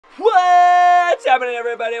What's happening,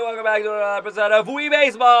 everybody? Welcome back to another episode of Wii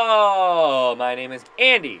Baseball. My name is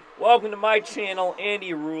Andy. Welcome to my channel,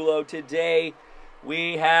 AndyRullo. Today,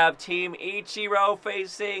 we have Team Ichiro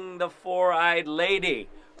facing the Four-Eyed Lady.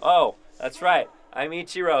 Oh, that's right. I'm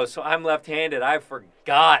Ichiro, so I'm left-handed. I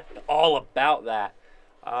forgot all about that.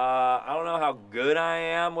 I don't know how good I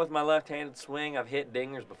am with my left-handed swing. I've hit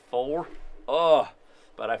dingers before.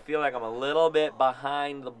 But I feel like I'm a little bit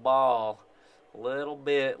behind the ball. A little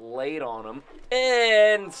bit late on them.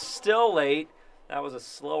 And still late. That was a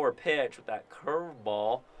slower pitch with that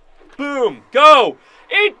curveball. Boom! Go!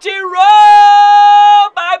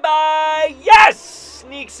 Ichiro! Bye-bye! Yes!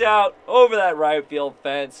 Sneaks out over that right field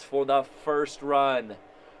fence for the first run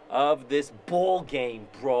of this ball game,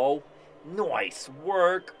 bro. Nice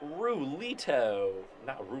work, Rulito.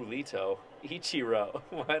 Not Rulito. Ichiro.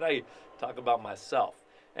 Why'd I talk about myself?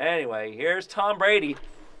 Anyway, here's Tom Brady.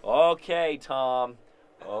 Okay, Tom.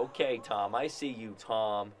 Okay, Tom. I see you,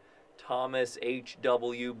 Tom. Thomas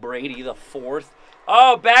H.W. Brady the fourth.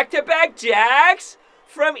 Oh, back-to-back jacks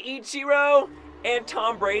from Ichiro and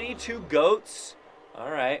Tom Brady, two GOATs. All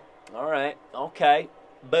right. Okay.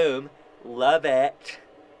 Boom. Love it.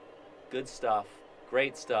 Good stuff.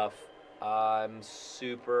 Great stuff. I'm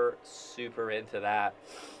super, super into that.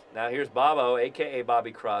 Now here's Bobo, a.k.a.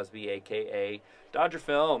 Bobby Crosby, a.k.a. Dodger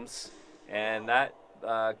Films. And that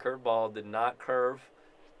curveball did not curve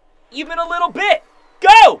even a little bit.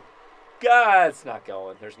 Go! God, it's not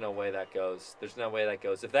going. There's no way that goes. There's no way that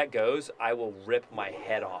goes. If that goes, I will rip my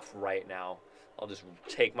head off right now. I'll just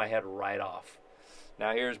take my head right off.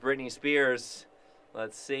 Now here's Britney Spears.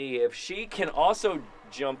 Let's see if she can also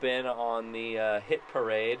jump in on the hit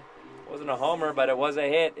parade. It wasn't a homer, but it was a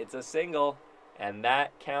hit. It's a single, and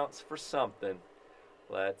that counts for something.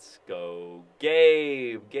 Let's go,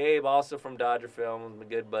 Gabe. Gabe, also from Dodger Films, my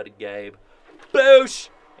good buddy Gabe. Boosh!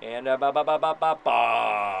 And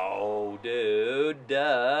oh, dude,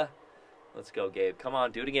 duh. Let's go, Gabe. Come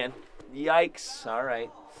on, do it again. Yikes. All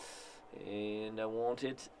right. And I want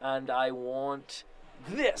it, and I want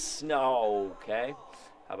this. No, okay.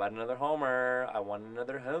 How about another homer? I want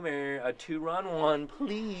another homer. A two-run one,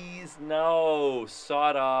 please. No,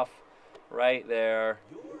 sawed off right there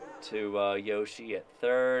to Yoshi at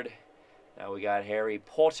third. Now we got Harry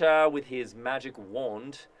Potter with his magic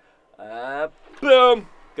wand. Boom!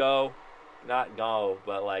 Go. Not go,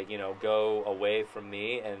 but like, you know, go away from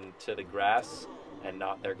me and to the grass and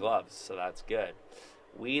not their gloves. So that's good.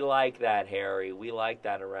 We like that, Harry. We like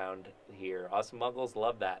that around here. Us muggles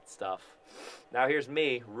love that stuff. Now here's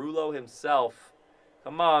me, Rullo himself.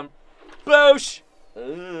 Come on. Boosh!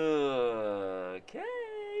 Okay.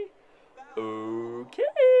 Okay.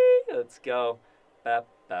 Let's go. Bap,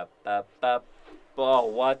 bap, bap, bap. Oh,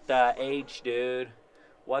 what the H, dude.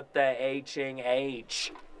 What the H-ing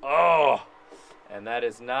H. Oh! And that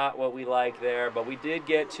is not what we like there, but we did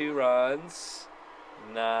get 2 runs.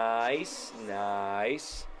 Nice,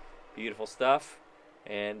 nice. Beautiful stuff.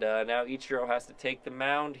 And now Ichiro has to take the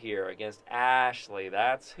mound here against Ashley.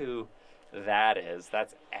 That's who that is.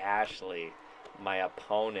 That's Ashley, my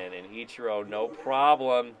opponent. And Ichiro, no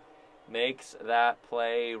problem, makes that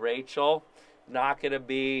play. Rachel, not gonna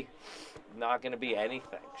be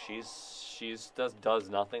anything. She does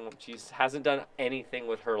nothing. She hasn't done anything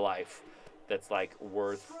with her life that's like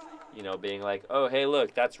worth, you know, being like, oh hey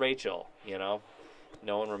look, that's Rachel, you know.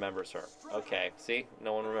 No one remembers her. Okay, see?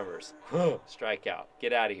 No one remembers. Strikeout.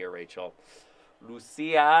 Get out of here, Rachel.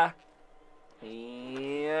 Lucia.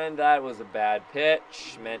 And that was a bad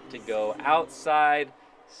pitch. Meant to go outside.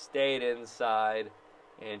 Stayed inside.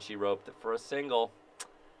 And she roped it for a single.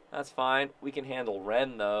 That's fine. We can handle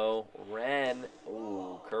Ren, though. Ren.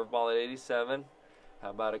 Ooh, curveball at 87. How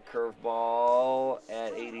about a curveball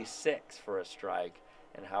at 86 for a strike?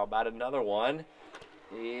 And how about another one?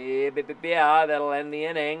 Yeah, that'll end the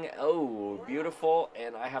inning. Oh, beautiful.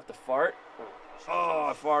 And I have to fart. Oh,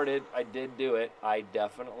 I farted. I did do it. I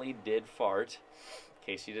definitely did fart. In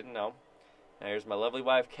case you didn't know. Now here's my lovely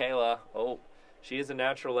wife, Kayla. Oh, she is a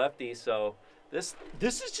natural lefty, so this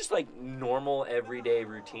is just like normal everyday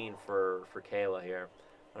routine for Kayla here.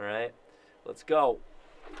 All right, let's go.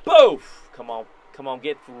 Boof! Come on,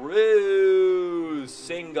 get through.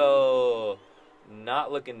 Single.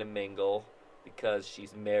 Not looking to mingle because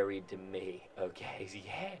she's married to me. Okay,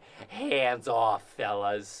 yeah. Hands off,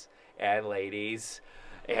 fellas and ladies.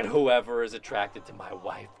 And whoever is attracted to my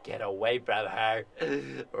wife, get away from her.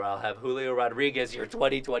 Or I'll have Julio Rodriguez, your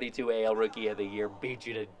 2022 AL Rookie of the Year, beat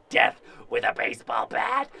you to death with a baseball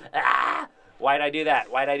bat. Ah! Why'd I do that?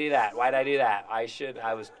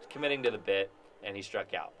 I was committing to the bit, and he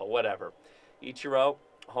struck out. But whatever. Ichiro,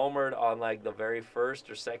 homered on like the very first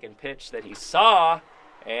or second pitch that he saw.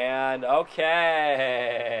 And okay,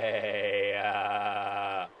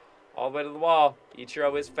 all the way to the wall.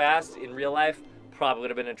 Ichiro is fast. In real life, probably would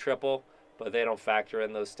have been a triple, but they don't factor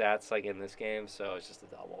in those stats like in this game, so it's just a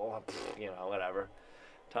double. You know, whatever.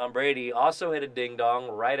 Tom Brady also hit a ding-dong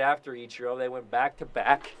right after Ichiro. They went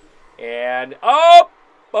back-to-back. And,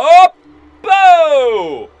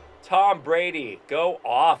 boo! Tom Brady, go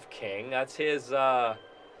off, King. That's his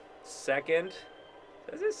second.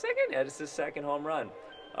 Is it second? Yeah, it's his second home run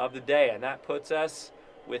of the day. And that puts us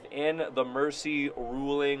within the mercy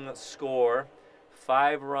ruling score.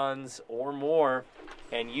 5 runs or more.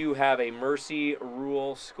 And you have a mercy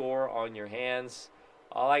rule score on your hands.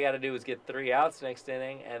 All I got to do is get 3 outs next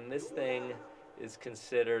inning, and this thing is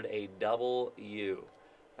considered a W.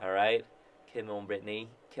 All right? Come on, Brittany.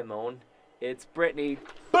 Come on. It's Brittany.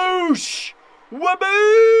 Boosh! Waboosh!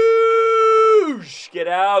 Get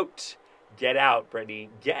out. Get out, Brittany.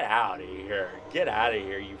 Get out of here. Get out of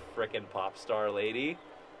here, you frickin' pop star lady.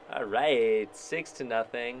 All right.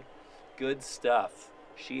 6-0. Good stuff.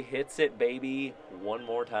 She hits it, baby, one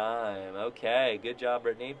more time. Okay. Good job,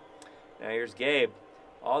 Brittany. Now here's Gabe.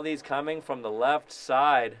 All these coming from the left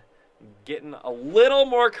side, getting a little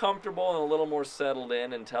more comfortable and a little more settled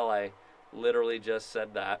in until I literally just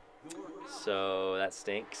said that. So that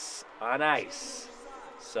stinks on ice.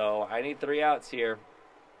 So I need 3 outs here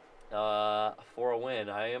for a win.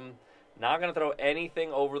 I am not going to throw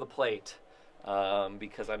anything over the plate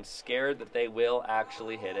because I'm scared that they will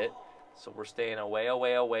actually hit it. So we're staying away.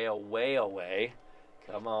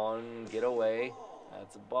 Come on, get away.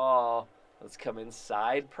 That's a ball. Let's come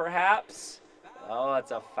inside, perhaps. Oh, that's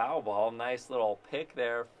a foul ball. Nice little pick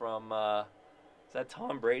there from, is that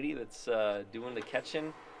Tom Brady that's doing the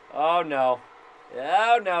catching? Oh, no.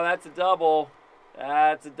 Oh, no, that's a double.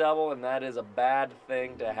 That's a double, and that is a bad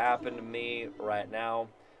thing to happen to me right now.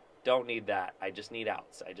 Don't need that. I just need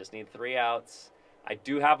outs. I just need 3 outs. I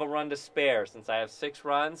do have a run to spare. Since I have 6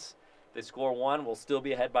 runs, they score 1, we'll still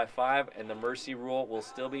be ahead by 5, and the mercy rule will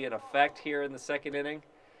still be in effect here in the second inning.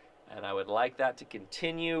 And I would like that to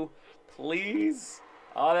continue, please.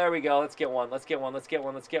 Oh, there we go. Let's get one. Let's get one.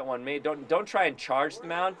 Don't try and charge the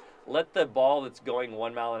mound. Let the ball that's going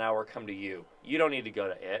 1 mile an hour come to you. You don't need to go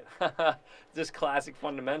to it. Just classic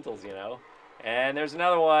fundamentals, you know. And there's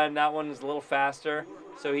another one. That one is a little faster,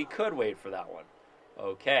 so he could wait for that one.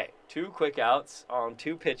 Okay, 2 quick outs on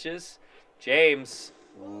 2 pitches. James.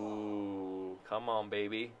 Ooh, come on,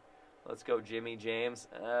 baby. Let's go, Jimmy James.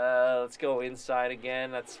 Let's go inside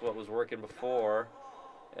again. That's what was working before.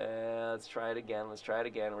 Let's try it again. We're just trying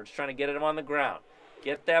to get them on the ground.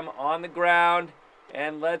 Get them on the ground,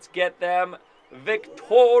 and let's get them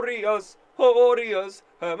victorious.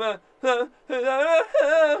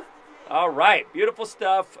 All right, beautiful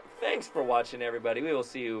stuff. Thanks for watching, everybody. We will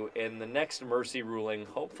see you in the next mercy ruling,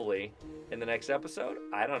 hopefully, in the next episode.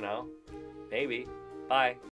 I don't know. Maybe. Bye.